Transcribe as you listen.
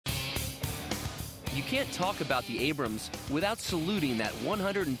You can't talk about the Abrams without saluting that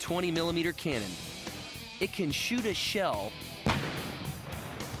 120mm cannon. It can shoot a shell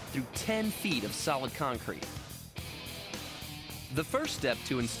through 10 feet of solid concrete. The first step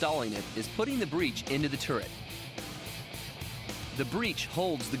to installing it is putting the breech into the turret. The breech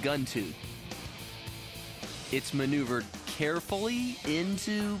holds the gun tube. It's maneuvered carefully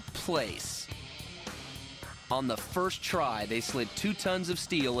into place. On the first try, they slid 2 tons of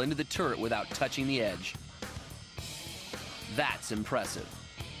steel into the turret without touching the edge. That's impressive.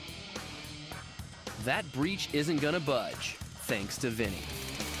 That breech isn't gonna budge, thanks to Vinny.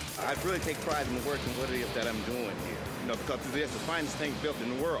 I really take pride in the work and what it is that I'm doing here. You know, because it is the finest thing built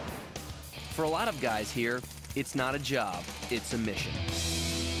in the world. For a lot of guys here, it's not a job, it's a mission.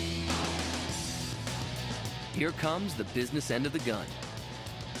 Here comes the business end of the gun.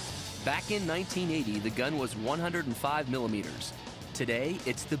 Back in 1980, the gun was 105mm. Today,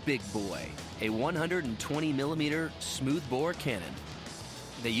 it's the big boy, a 120mm smoothbore cannon.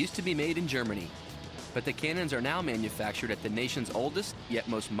 They used to be made in Germany, but the cannons are now manufactured at the nation's oldest yet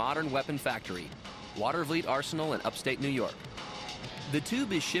most modern weapon factory, Watervliet Arsenal in upstate New York. The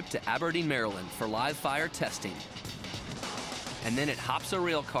tube is shipped to Aberdeen, Maryland for live fire testing. And then it hops a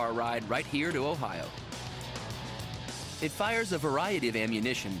rail car ride right here to Ohio. It fires a variety of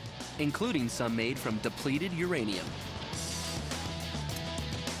ammunition, including some made from depleted uranium.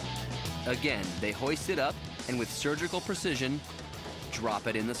 Again, they hoist it up and with surgical precision, drop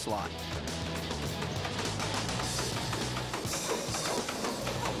it in the slot.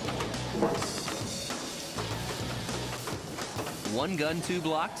 One gun tube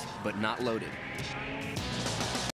locked, but not loaded.